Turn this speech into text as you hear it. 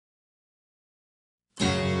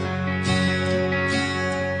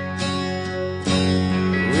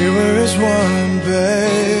were as one,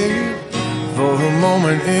 babe, for a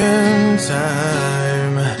moment in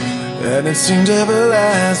time, and it seemed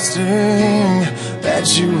everlasting that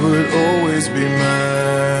you would always be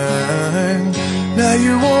mine. Now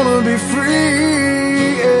you wanna be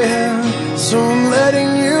free, yeah, so I'm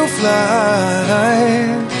letting you fly.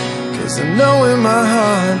 'Cause I know in my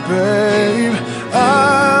heart, babe,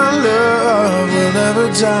 our love will never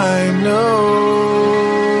die, no.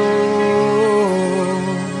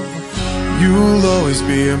 You'll always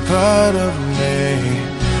be a part of me,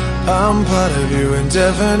 I'm part of you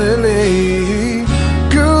indefinitely.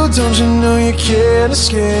 Girl, don't you know you can't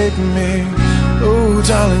escape me? Oh,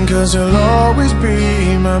 darling, 'cause you'll always be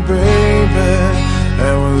my baby,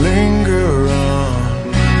 and we'll linger on.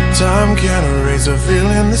 Time can't erase a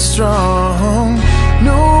feeling this strong.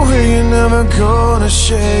 No way, you're never gonna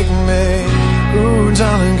shake me. Ooh,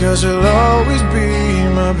 darling, 'cause you'll always be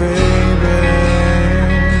my baby.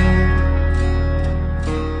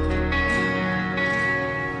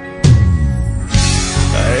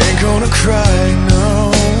 Gonna cry, no,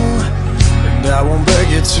 and I won't beg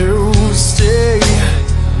you to stay.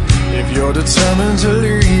 If you're determined to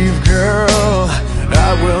leave, girl, I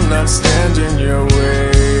will not stand in your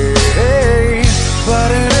way. But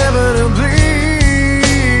inevitably,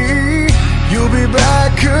 you'll be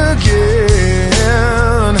back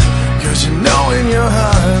again. 'Cause you know in your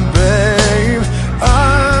heart, babe,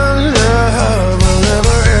 our love will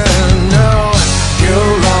never end. No,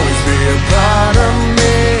 you'll always be a part of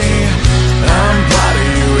me,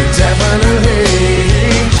 definitely.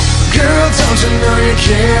 Girl, don't you know you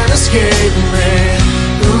can't escape me?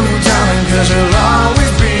 Ooh, darling, 'cause you'll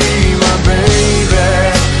always be my baby,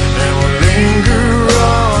 and we'll linger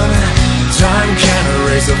on. Time can't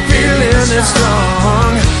erase a feeling that's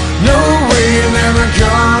strong. No way, you're never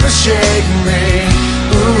gonna shake me.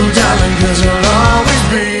 Ooh, darling, 'cause you'll always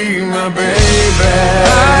be my baby.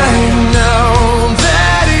 I know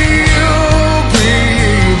that you'll be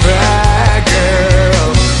back, girl,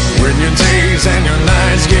 when your days and your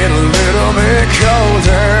nights get a little bit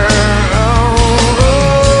colder. Oh,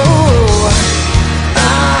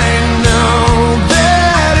 I know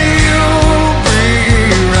that you'll be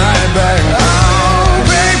right back. Oh,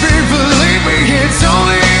 baby, believe me, it's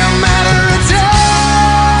only a matter of time.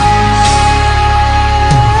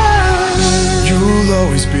 You'll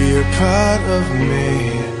always be a part of me,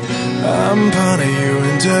 I'm part of you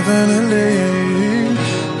indefinitely.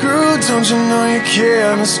 Girl, don't you know you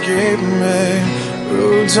can't escape me?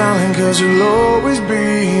 Oh, darling, 'cause you'll always be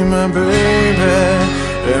my baby,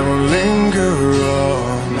 and we'll linger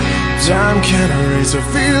on. Time can't erase a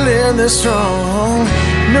feeling this strong.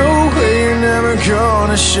 No way, you're never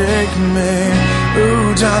gonna shake me. Oh,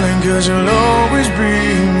 darling, 'cause you'll always be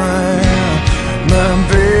my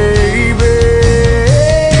baby.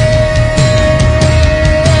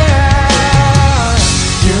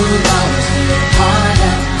 You'll always be a part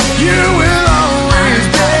of me. You will always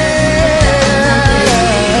be.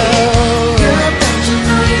 Girl, don't you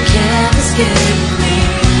know you can't escape me?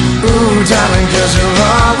 Ooh, darling, 'cause you'll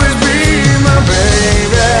always be my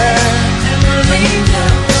baby, and we'll linger.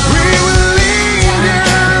 We will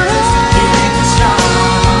linger. Feeling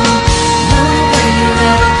strong. No way, you're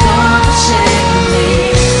ever gonna shake me.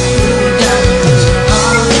 Ooh, darling, 'cause you'll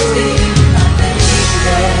always be my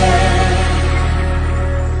baby.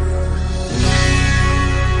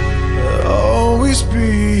 Always be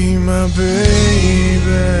my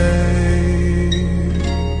baby.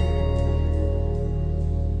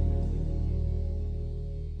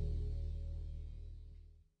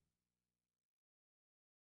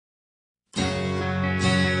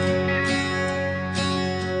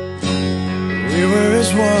 We were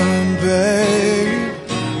as one, babe,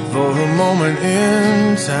 for a moment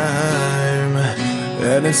in time,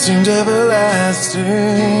 and it seemed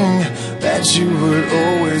everlasting that you would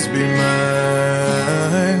always be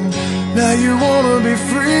mine. Now you wanna be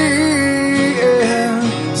free, yeah,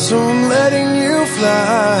 so I'm letting you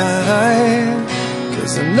fly.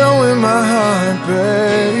 'Cause I know in my heart,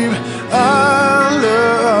 babe, our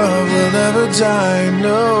love will never die,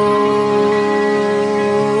 no.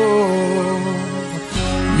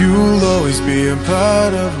 You'll always be a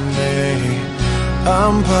part of me,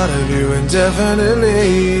 I'm part of you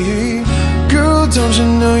indefinitely. Girl, don't you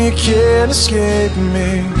know you can't escape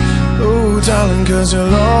me? Oh, darling, 'cause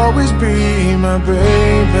you'll always be my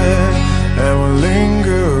baby, and we'll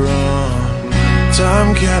linger on. Time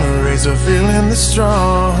can't erase a feeling this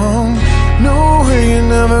strong. No way, you're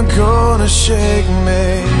never gonna shake me.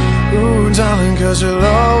 Ooh, darling, 'cause you'll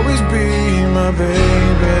always be my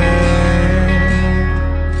baby.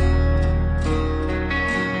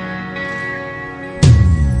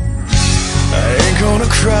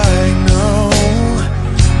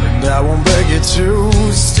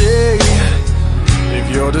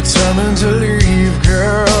 determined to leave,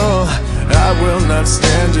 girl. I will not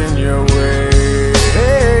stand in your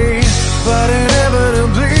way, but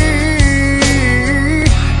inevitably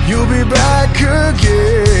you'll be back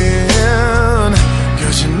again.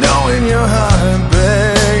 'Cause you know in your heart,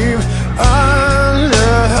 babe, our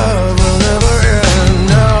love will never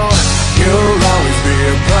end. No, you'll always be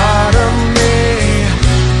a part of me.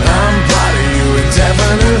 I'm part of you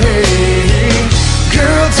indefinitely.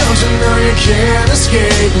 Girl, don't you know you can't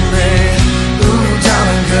escape me? Ooh,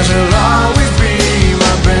 darling, 'cause you'll always be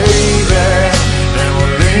my baby. And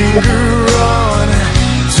we'll linger on.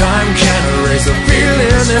 Time can't erase the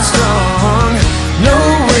feeling that's strong. No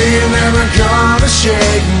way you're never gonna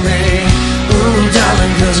shake me. Ooh,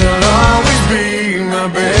 darling, 'cause you'll always be my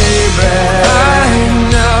baby. I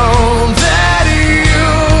know that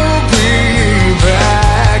you'll be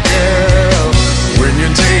back, girl, when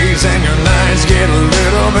your days and your nights get a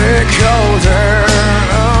little bit colder.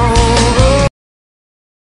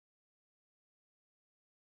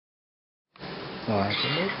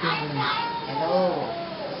 Hello,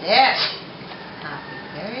 Seth. Happy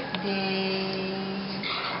birthday.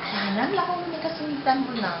 Sana lako mo ni kasundan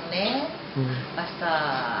mo lang, ne? Basta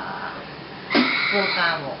full ka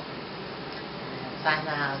mo.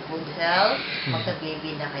 Sana good health.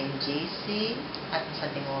 Magka-baby na kayo, JC. At sa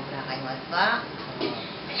tingobra kayo matba.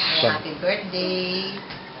 Happy birthday.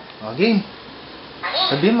 Okay.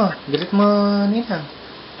 Sabi mo, greet mo, Ninang.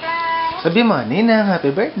 Sabi mo, Ninang,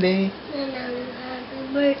 happy birthday. Nanang, happy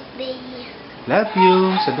birthday. Love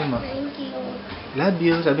you. Sabi mo. Thank you. Love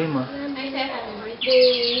you. Sabi mo. I said happy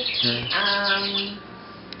birthday.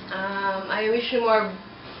 I wish you more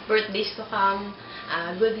birthdays to come,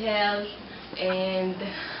 good health, and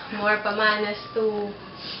more pamanas to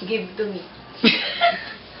give to me.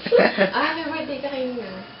 Happy birthday ka kayo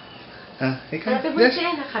nga. Ikaw. Happy birthday,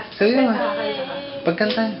 anak. Sabi mo. Kakanta ka.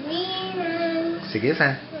 Pagkanta. Ninang, Sige,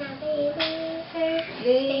 sa. happy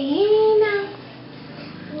birthday. Ninang.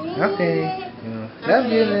 Okay. Love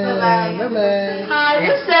you, Ninang. Bye-bye. Hi,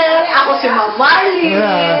 Seth. Ako si Mamali.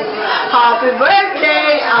 Happy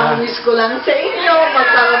birthday. Ang wish ko lang sa inyo,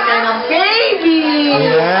 magkaroon kayo ng baby.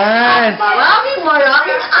 Ayan. Maraming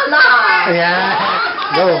anak. Ayan.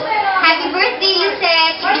 Go. Happy birthday,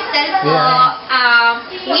 Luzeth. Crystal po.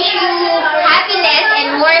 Yeah. Wish you happiness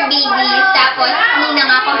and more babies. Tapos,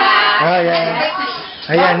 Ninang ako ha. Ayan.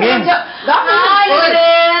 Ayan, Nin. Hi,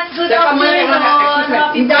 ulit. Good afternoon.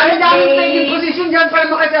 Happy birthday. Position dyan para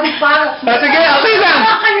makasabi pa. Sige, okay lang.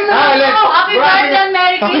 Ulit. Happy birthday.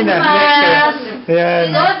 Merry Okay na. Christmas. Ayan.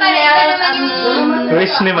 Doon pa rin naman yung...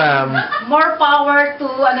 Wish ni ma'am. More power to,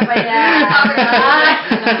 ano ba yan?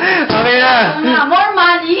 Okay na. More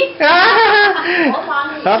money.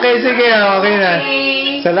 Okay, sige. Okay na.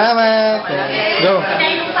 Salamat. Go.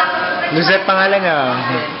 Luzeth pangalan niya.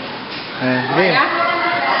 Sige.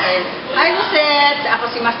 Hi, Luzeth.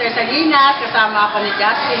 Ako si Master Salinas. Kasama ako ni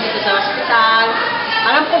Justin dito sa hospital.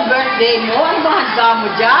 Alam ko, birthday mo. Ano bang handa mo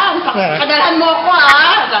dyan? Padalhan mo ako,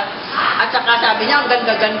 ha? At saka sabi niya, ang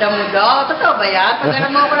ganda-ganda mo daw. Totoo ba yan?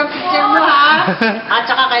 Padalhan mo ako ng picture mo, ha? At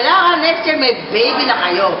saka kailangan next year may baby na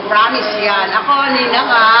kayo. Promise yan. Ako, Ninang,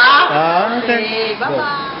 ha? Okay,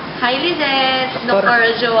 bye-bye. Hi, Lizette.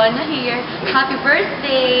 Dr. Joanna here. Happy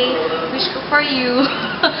birthday. Wish ko for you.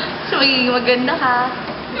 So, magiging maganda ka.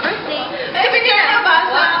 Happy birthday. Ay, picture na ba?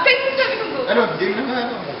 Ano? Game na nga.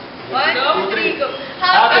 Ano? 1, 2, 3, go.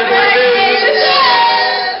 Happy birthday,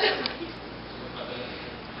 Luzeth!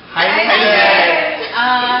 Hi, Luzeth!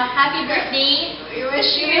 Happy birthday. We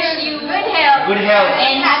wish you good health. Good health.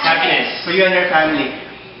 And happiness. For you and your family.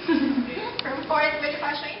 From Fort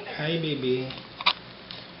Bonifacio. Hi, baby.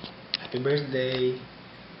 Happy birthday.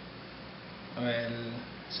 Well,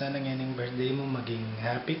 sana nga yung birthday mo maging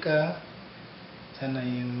happy ka. Sana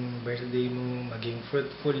yung birthday mo maging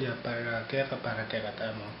fruitful ya para kaya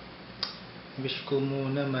kata mo. Wish ko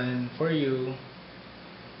mo naman for you.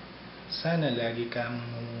 Sana lagi kang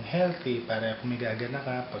healthy para kung may gagana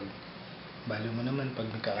ka, pag balo mo naman,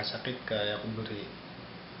 pag may kakasakit ka, ako buri,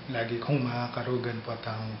 lagi kong makakarugan po at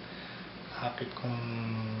ang hakit kong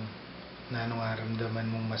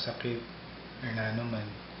nanungaramdaman mong masakit or nanuman.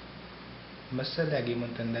 Basta lagi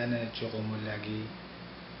mong tanda na tsoko mo lagi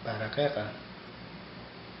para kaya ka.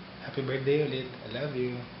 Happy birthday ulit. I love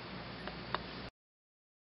you.